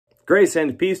Grace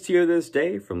and peace to you this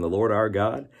day from the Lord our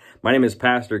God. My name is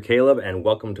Pastor Caleb, and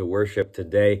welcome to worship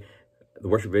today, the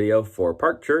worship video for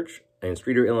Park Church in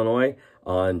Streator, Illinois,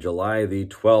 on July the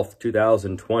 12th,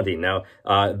 2020. Now,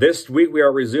 this week we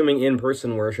are resuming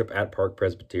in-person worship at Park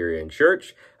Presbyterian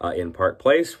Church in Park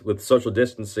Place with social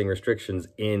distancing restrictions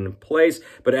in place.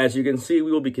 But as you can see,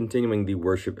 we will be continuing the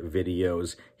worship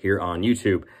videos here on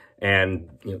YouTube and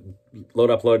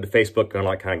upload to Facebook and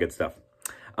all that kind of good stuff.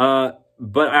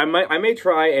 But I may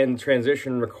try and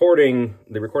transition the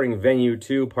recording venue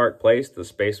to Park Place, the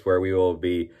space where we will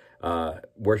be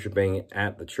worshiping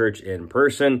at the church in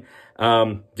person.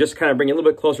 Just kind of bring it a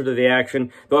little bit closer to the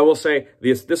action. Though I will say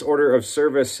this order of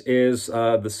service is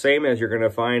the same as you're going to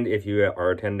find if you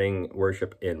are attending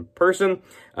worship in person.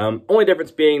 Only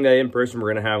difference being that in person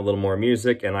we're going to have a little more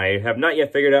music, and I have not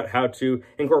yet figured out how to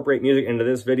incorporate music into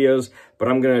this videos, but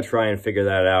I'm going to try and figure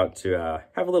that out to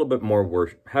have a little bit more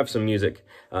worship, have some music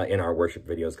in our worship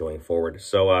videos going forward.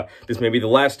 So this may be the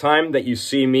last time that you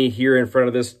see me here in front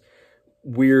of this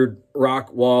weird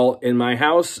rock wall in my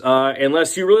house,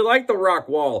 unless you really like the rock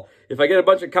wall. If I get a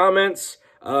bunch of comments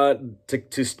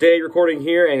to stay recording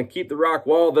here and keep the rock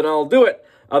wall, then I'll do it.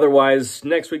 Otherwise,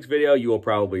 next week's video, you will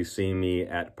probably see me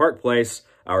at Park Place,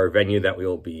 our venue that we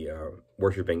will be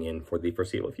worshiping in for the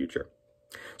foreseeable future.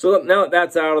 So now that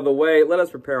that's out of the way, let us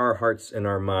prepare our hearts and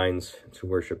our minds to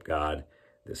worship God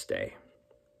this day.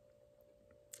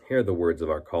 Here are the words of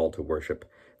our call to worship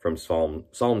from Psalm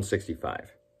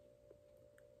 65.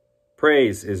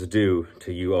 Praise is due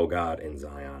to you, O God, in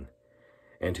Zion,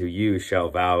 and to you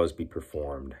shall vows be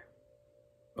performed.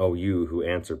 O you who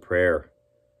answer prayer,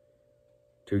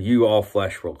 to you all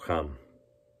flesh will come.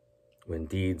 When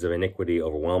deeds of iniquity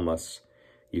overwhelm us,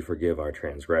 you forgive our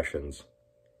transgressions.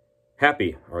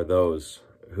 Happy are those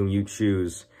whom you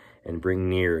choose and bring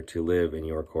near to live in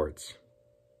your courts.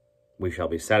 We shall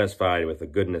be satisfied with the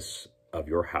goodness of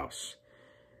your house,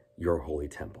 your holy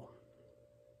temple.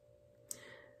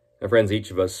 Now, friends, each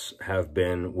of us have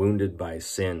been wounded by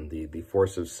sin, the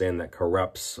force of sin that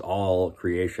corrupts all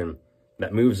creation,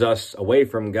 that moves us away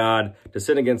from God, to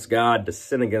sin against God, to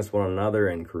sin against one another,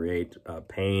 and create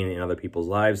pain in other people's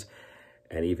lives,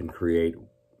 and even create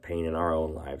pain in our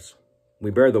own lives. We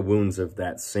bear the wounds of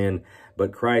that sin,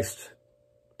 but Christ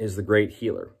is the great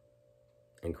healer.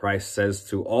 And Christ says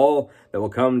to all that will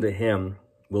come to him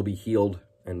will be healed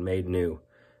and made new,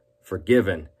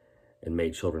 forgiven and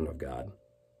made children of God.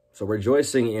 So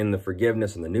rejoicing in the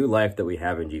forgiveness and the new life that we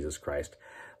have in Jesus Christ,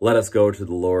 let us go to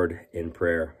the Lord in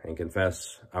prayer and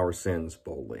confess our sins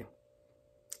boldly.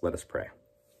 Let us pray.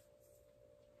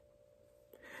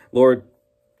 Lord,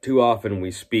 too often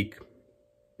we speak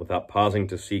without pausing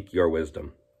to seek your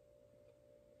wisdom.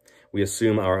 We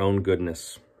assume our own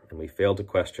goodness, and we fail to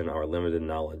question our limited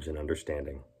knowledge and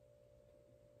understanding.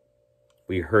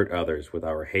 We hurt others with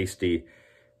our hasty,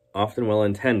 often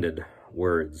well-intended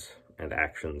words and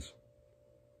actions.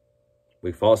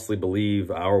 We falsely believe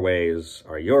our ways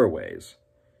are your ways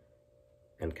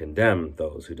and condemn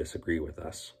those who disagree with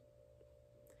us.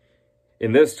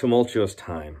 In this tumultuous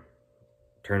time,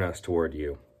 turn us toward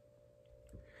you.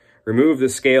 Remove the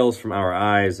scales from our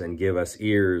eyes and give us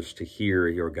ears to hear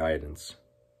your guidance.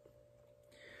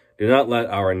 Do not let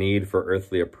our need for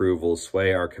earthly approval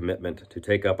sway our commitment to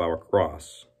take up our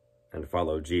cross and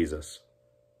follow Jesus.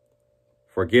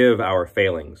 Forgive our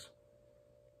failings.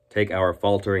 Take our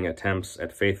faltering attempts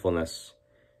at faithfulness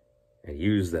and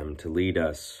use them to lead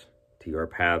us to your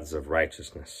paths of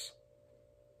righteousness.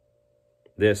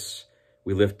 This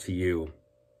we lift to you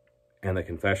and the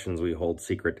confessions we hold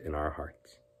secret in our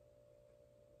hearts.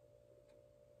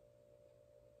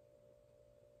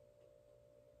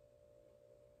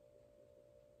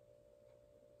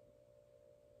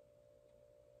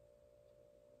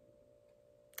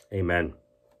 Amen.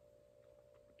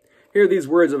 Hear these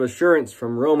words of assurance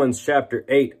from Romans chapter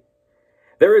 8.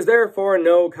 There is therefore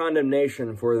no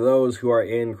condemnation for those who are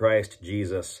in Christ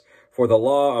Jesus, for the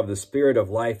law of the Spirit of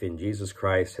life in Jesus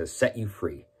Christ has set you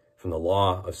free from the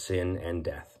law of sin and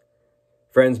death.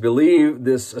 Friends, believe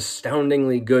this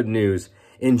astoundingly good news.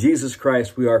 In Jesus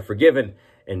Christ we are forgiven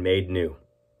and made new.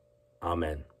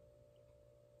 Amen.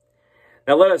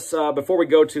 Now let us, before we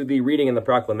go to the reading and the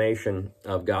proclamation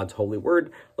of God's holy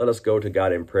word, let us go to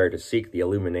God in prayer to seek the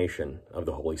illumination of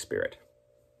the Holy Spirit.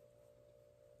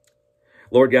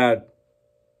 Lord God,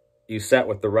 you sat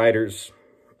with the writers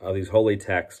of these holy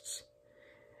texts,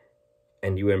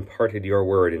 and you imparted your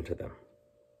word into them.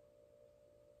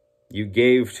 You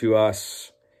gave to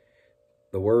us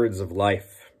the words of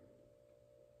life,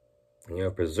 and you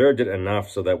have preserved it enough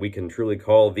so that we can truly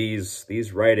call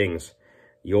these writings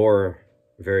your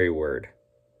very word.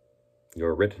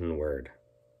 your written word.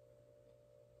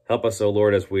 Help us, O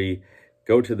Lord, as we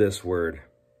go to this word,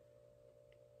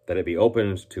 that it be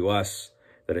opened to us,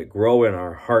 that it grow in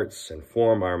our hearts and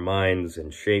form our minds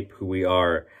and shape who we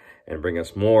are and bring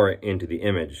us more into the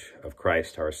image of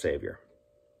Christ our Savior,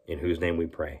 in whose name we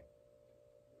pray.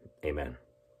 Amen.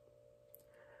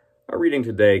 Our reading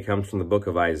today comes from the book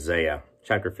of Isaiah,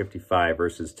 chapter 55,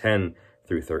 verses 10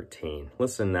 through 13.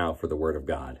 Listen now for the word of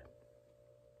God.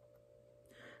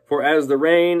 For as the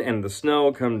rain and the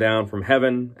snow come down from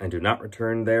heaven and do not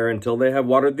return there until they have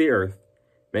watered the earth,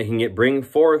 making it bring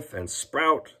forth and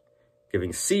sprout,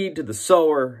 giving seed to the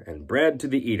sower and bread to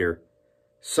the eater,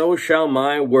 so shall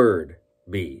my word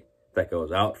be that goes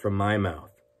out from my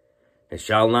mouth. It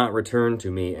shall not return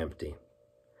to me empty,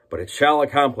 but it shall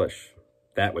accomplish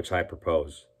that which I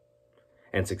propose,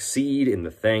 and succeed in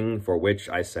the thing for which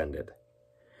I send it.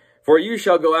 For you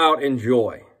shall go out in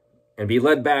joy, and be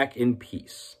led back in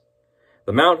peace.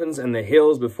 The mountains and the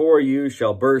hills before you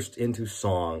shall burst into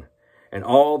song, and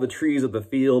all the trees of the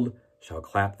field shall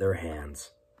clap their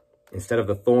hands. Instead of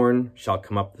the thorn shall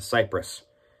come up the cypress.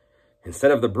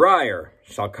 Instead of the briar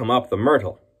shall come up the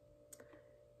myrtle.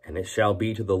 And it shall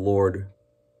be to the Lord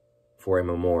for a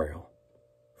memorial,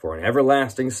 for an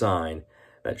everlasting sign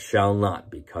that shall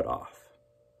not be cut off.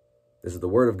 This is the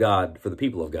word of God for the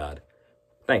people of God.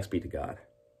 Thanks be to God.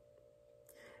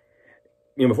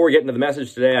 Before we get into the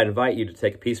message today, I invite you to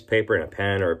take a piece of paper and a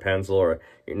pen or a pencil or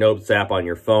your notes app on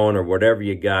your phone or whatever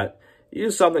you got.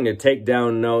 Use something to take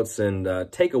down notes and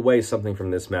take away something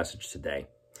from this message today.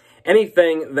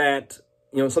 Anything that,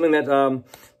 something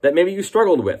that maybe you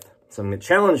struggled with, something that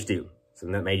challenged you,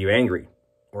 something that made you angry,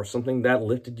 or something that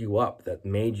lifted you up, that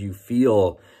made you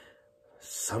feel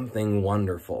something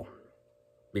wonderful.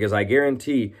 Because I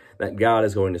guarantee that God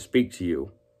is going to speak to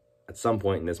you at some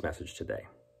point in this message today.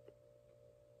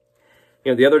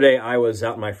 The other day I was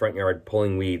out in my front yard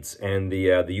pulling weeds, and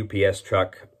the UPS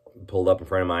truck pulled up in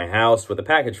front of my house with a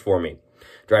package for me.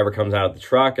 Driver comes out of the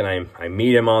truck, and I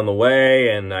meet him on the way,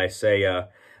 and I say,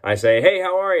 "Hey,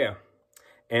 how are you?"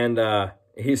 And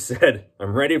he said,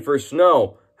 "I'm ready for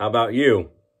snow. How about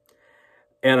you?"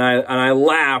 And I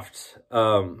laughed.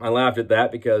 I laughed at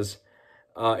that because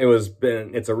it was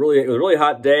a really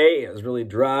hot day. It was really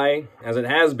dry, as it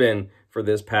has been for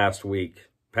this past week.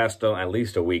 Past at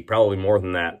least a week, probably more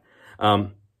than that.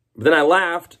 But then I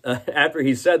laughed after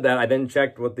he said that. I then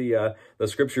checked what the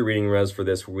scripture reading was for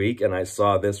this week, and I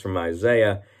saw this from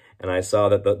Isaiah, and I saw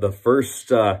that the first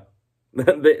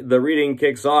the reading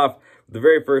kicks off the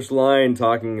very first line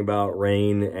talking about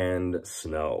rain and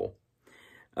snow.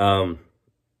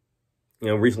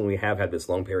 Recently we have had this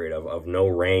long period of no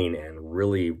rain and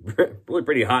really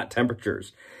pretty hot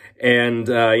temperatures. And,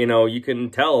 you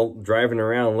can tell driving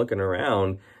around, looking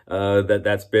around,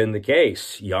 that's been the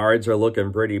case. Yards are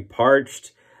looking pretty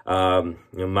parched.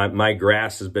 My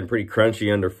grass has been pretty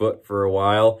crunchy underfoot for a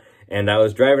while. And I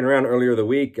was driving around earlier the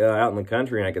week out in the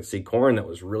country, and I could see corn that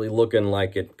was really looking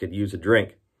like it could use a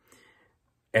drink.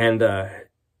 And,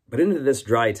 but into this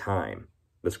dry time,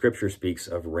 the scripture speaks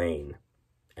of rain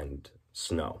and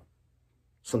snow,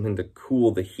 something to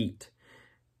cool the heat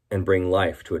and bring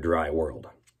life to a dry world.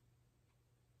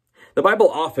 The Bible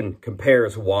often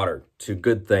compares water to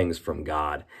good things from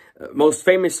God, most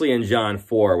famously in John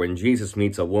 4, when Jesus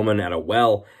meets a woman at a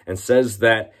well and says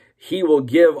that he will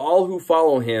give all who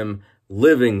follow him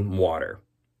living water.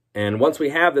 And once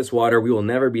we have this water, we will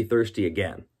never be thirsty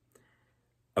again.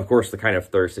 Of course, the kind of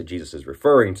thirst that Jesus is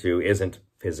referring to isn't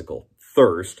physical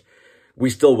thirst. We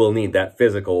still will need that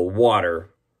physical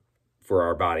water for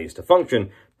our bodies to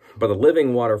function, but the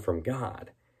living water from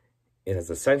God, it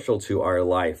is essential to our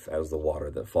life as the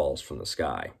water that falls from the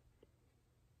sky.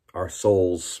 Our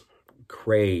souls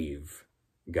crave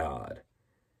God.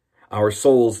 Our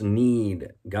souls need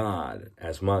God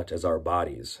as much as our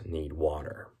bodies need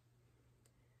water.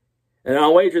 And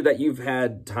I'll wager that you've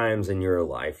had times in your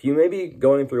life, you may be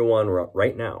going through one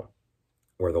right now,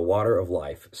 where the water of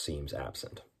life seems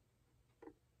absent.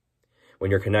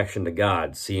 When your connection to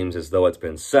God seems as though it's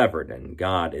been severed and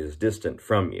God is distant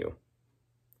from you.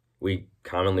 We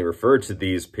commonly refer to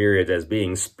these periods as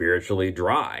being spiritually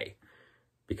dry,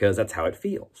 because that's how it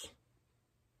feels.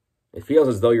 It feels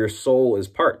as though your soul is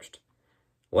parched,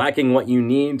 lacking what you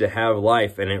need to have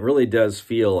life, and it really does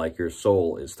feel like your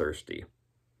soul is thirsty.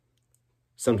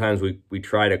 Sometimes we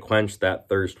try to quench that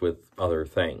thirst with other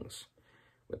things,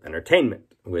 with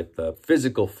entertainment, with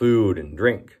physical food and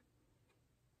drink.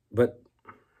 But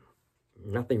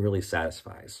nothing really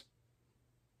satisfies.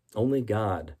 Only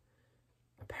God,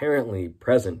 apparently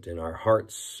present in our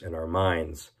hearts and our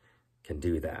minds, can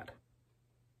do that.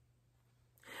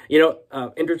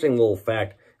 Interesting little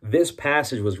fact. This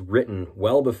passage was written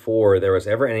well before there was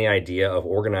ever any idea of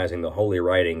organizing the holy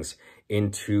writings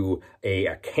into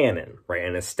a canon, right?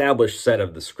 An established set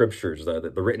of the scriptures,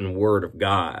 the written word of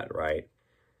God, right?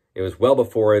 It was well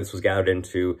before this was gathered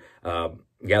into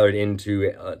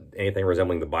anything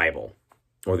resembling the Bible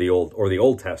or the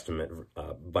Old Testament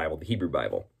Bible, the Hebrew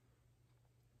Bible.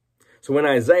 So when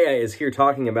Isaiah is here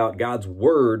talking about God's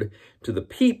word to the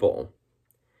people,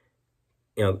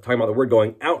 talking about the word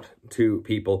going out to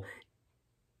people,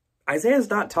 Isaiah's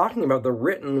not talking about the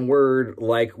written word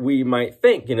like we might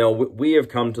think. We have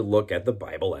come to look at the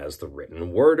Bible as the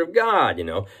written word of God.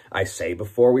 I say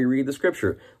before we read the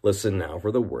scripture, listen now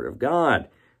for the word of God.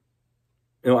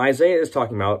 Isaiah is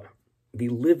talking about the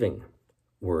living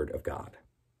word of God.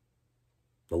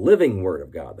 The living word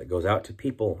of God that goes out to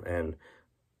people and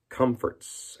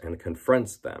comforts and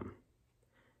confronts them.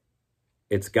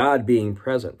 It's God being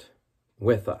present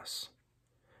with us.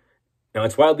 Now,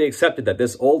 it's widely accepted that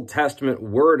this Old Testament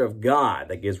word of God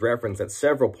that gives reference at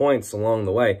several points along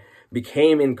the way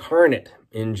became incarnate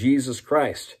in Jesus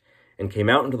Christ and came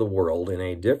out into the world in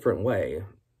a different way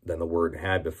than the word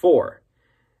had before.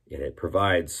 Yet it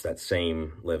provides that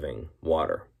same living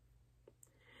water.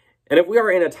 And if we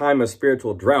are in a time of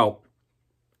spiritual drought,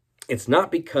 it's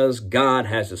not because God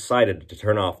has decided to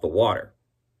turn off the water.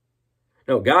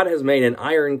 No, God has made an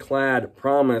ironclad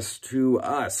promise to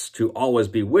us to always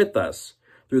be with us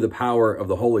through the power of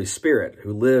the Holy Spirit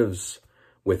who lives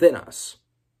within us.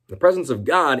 The presence of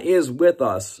God is with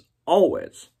us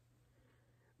always.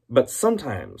 But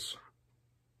sometimes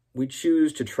we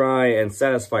choose to try and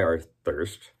satisfy our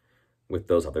thirst with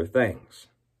those other things.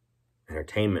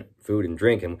 Entertainment, food, and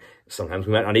drink, and sometimes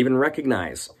we might not even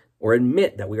recognize or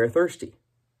admit that we are thirsty.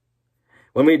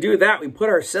 When we do that, we put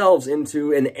ourselves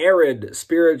into an arid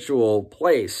spiritual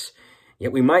place.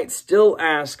 Yet we might still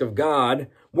ask of God,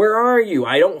 where are you?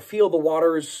 I don't feel the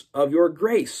waters of your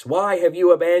grace. Why have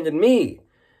you abandoned me?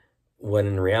 When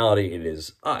in reality, it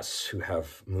is us who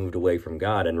have moved away from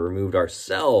God and removed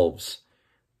ourselves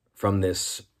from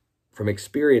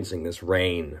experiencing this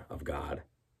rain of God.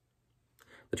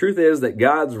 The truth is that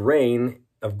God's rain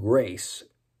of grace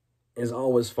is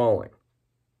always falling.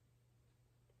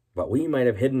 But we might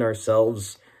have hidden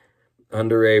ourselves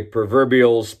under a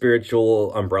proverbial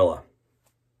spiritual umbrella,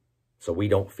 so we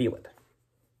don't feel it.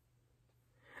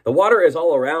 The water is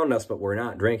all around us, but we're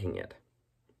not drinking it.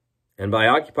 And by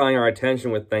occupying our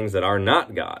attention with things that are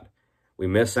not God, we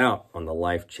miss out on the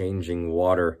life-changing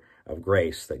water of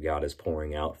grace that God is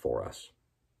pouring out for us.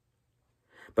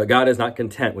 But God is not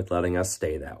content with letting us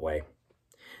stay that way.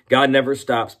 God never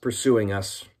stops pursuing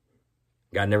us.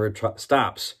 God never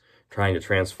stops trying to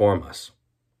transform us.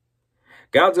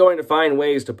 God's going to find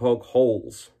ways to poke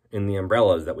holes in the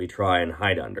umbrellas that we try and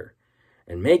hide under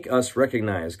and make us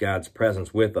recognize God's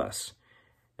presence with us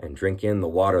and drink in the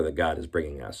water that God is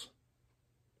bringing us.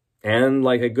 And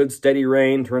like a good steady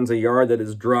rain turns a yard that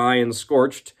is dry and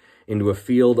scorched into a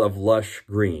field of lush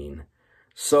green,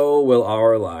 so will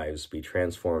our lives be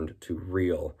transformed to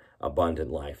real, abundant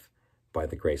life by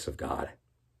the grace of God.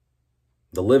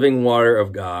 The living water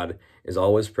of God is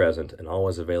always present and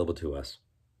always available to us.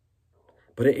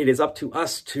 But it is up to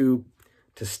us to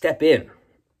step in,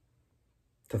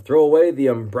 to throw away the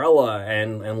umbrella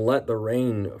and let the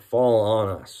rain fall on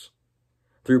us.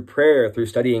 Through prayer, through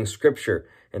studying Scripture,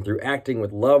 and through acting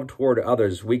with love toward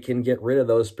others, we can get rid of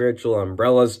those spiritual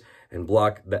umbrellas and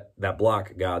block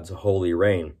God's holy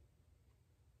rain.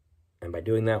 And by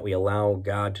doing that, we allow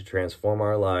God to transform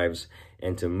our lives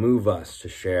and to move us to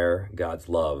share God's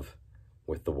love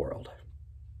with the world.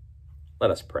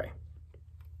 Let us pray.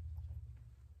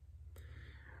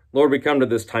 Lord, we come to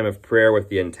this time of prayer with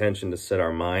the intention to set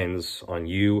our minds on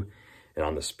you and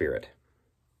on the Spirit.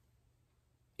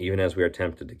 Even as we are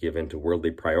tempted to give in to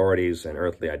worldly priorities and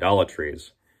earthly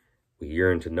idolatries, we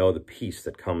yearn to know the peace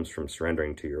that comes from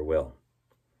surrendering to your will.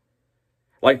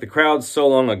 Like the crowds so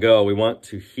long ago, we want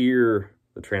to hear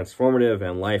the transformative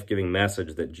and life-giving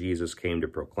message that Jesus came to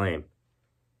proclaim.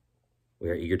 We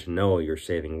are eager to know your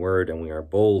saving word, and we are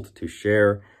bold to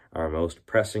share our most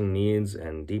pressing needs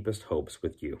and deepest hopes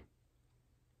with you.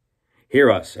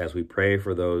 Hear us as we pray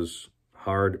for those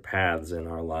hard paths in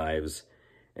our lives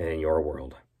and in your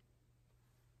world.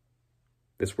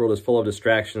 This world is full of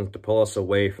distractions to pull us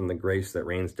away from the grace that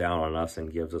rains down on us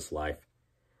and gives us life.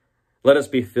 Let us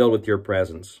be filled with your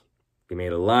presence, be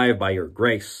made alive by your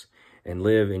grace, and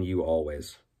live in you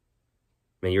always.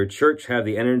 May your church have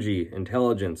the energy,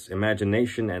 intelligence,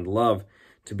 imagination, and love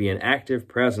to be an active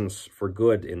presence for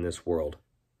good in this world.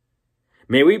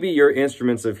 May we be your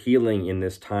instruments of healing in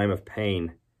this time of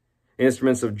pain,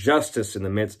 instruments of justice in the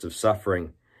midst of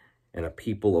suffering, and a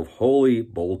people of holy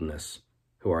boldness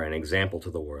who are an example to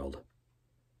the world.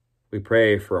 We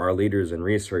pray for our leaders and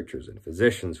researchers and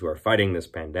physicians who are fighting this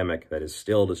pandemic that is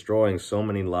still destroying so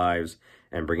many lives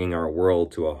and bringing our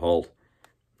world to a halt.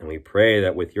 And we pray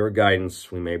that with your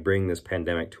guidance, we may bring this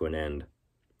pandemic to an end.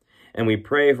 And we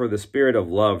pray for the spirit of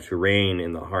love to reign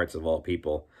in the hearts of all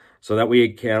people, so that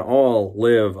we can all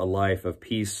live a life of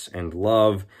peace and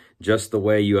love just the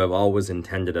way you have always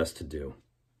intended us to do.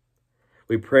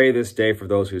 We pray this day for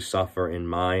those who suffer in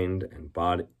mind and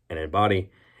body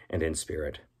and in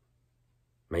spirit.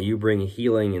 May you bring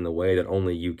healing in the way that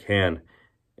only you can,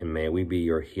 and may we be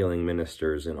your healing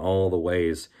ministers in all the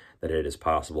ways that it is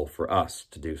possible for us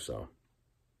to do so.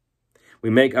 We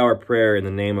make our prayer in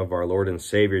the name of our Lord and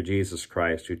Savior Jesus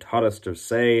Christ, who taught us to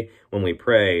say when we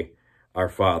pray, Our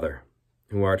Father,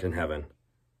 who art in heaven,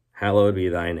 hallowed be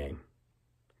thy name.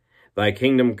 Thy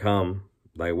kingdom come,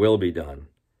 thy will be done,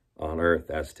 on earth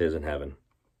as 'tis in heaven.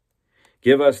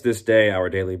 Give us this day our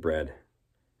daily bread,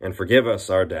 and forgive us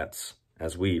our debts,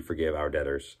 as we forgive our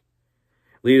debtors.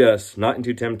 Lead us not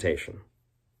into temptation,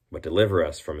 but deliver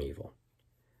us from evil.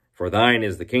 For thine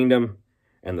is the kingdom,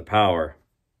 and the power,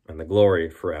 and the glory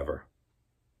forever.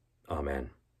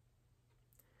 Amen.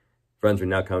 Friends, we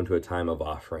now come to a time of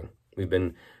offering. We've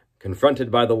been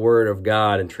confronted by the word of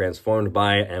God and transformed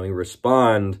by it, and we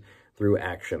respond through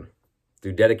action,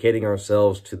 through dedicating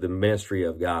ourselves to the ministry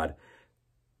of God,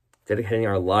 dedicating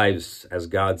our lives as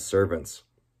God's servants.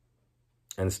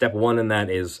 And step one in that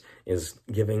is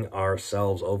giving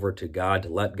ourselves over to God, to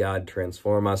let God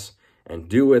transform us and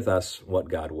do with us what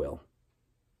God will.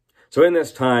 So in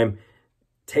this time,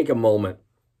 take a moment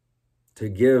to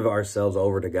give ourselves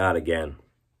over to God again,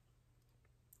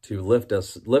 to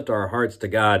lift our hearts to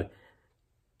God,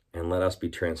 and let us be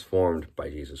transformed by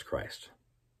Jesus Christ.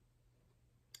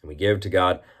 And we give to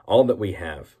God all that we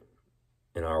have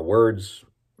in our words,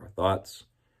 our thoughts,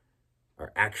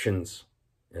 our actions,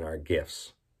 and our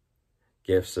gifts.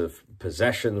 Gifts of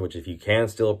possessions, which if you can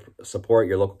still support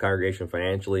your local congregation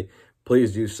financially,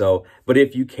 please do so. But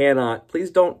if you cannot,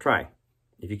 please don't try.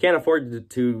 If you can't afford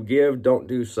to give, don't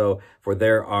do so, for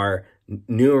there are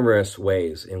numerous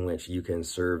ways in which you can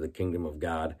serve the kingdom of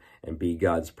God and be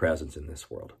God's presence in this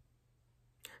world.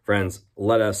 Friends,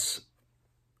 let us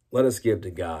give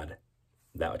to God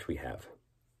that which we have.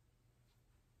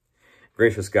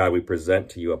 Gracious God, we present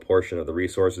to you a portion of the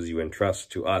resources you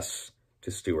entrust to us to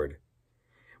steward.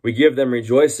 We give them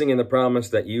rejoicing in the promise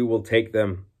that you will take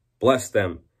them, bless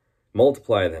them,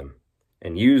 multiply them,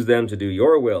 and use them to do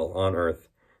your will on earth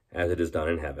as it is done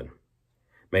in heaven.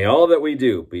 May all that we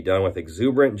do be done with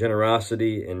exuberant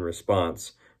generosity in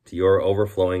response to your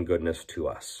overflowing goodness to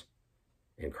us.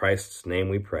 In Christ's name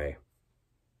we pray.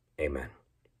 Amen.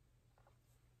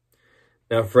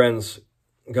 Now, friends,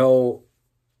 go,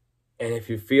 and if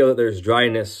you feel that there's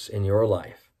dryness in your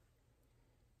life,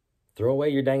 throw away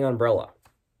your dang umbrella,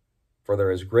 for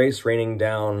there is grace raining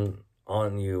down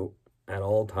on you at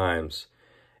all times.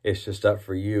 It's just up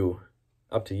to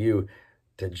you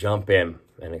to jump in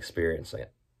and experience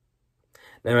it.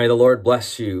 Now may the Lord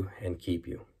bless you and keep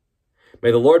you.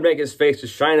 May the Lord make his face to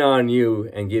shine on you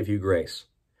and give you grace.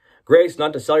 Grace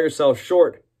not to sell yourself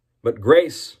short, but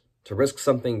grace to risk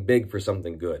something big for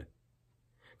something good.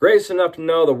 Grace enough to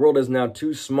know the world is now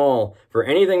too small for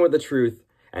anything but the truth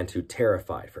and too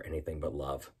terrified for anything but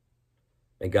love.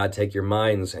 May God take your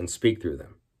minds and speak through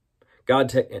them. God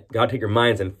take your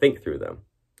minds and think through them.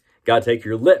 God take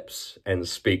your lips and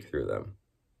speak through them.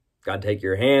 God take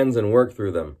your hands and work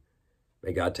through them.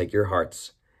 May God take your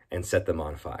hearts and set them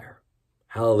on fire.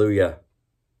 Hallelujah.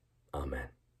 Amen.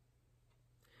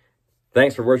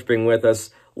 Thanks for worshiping with us.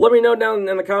 Let me know down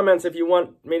in the comments if you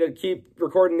want me to keep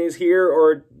recording these here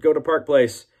or go to Park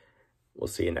Place. We'll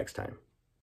see you next time.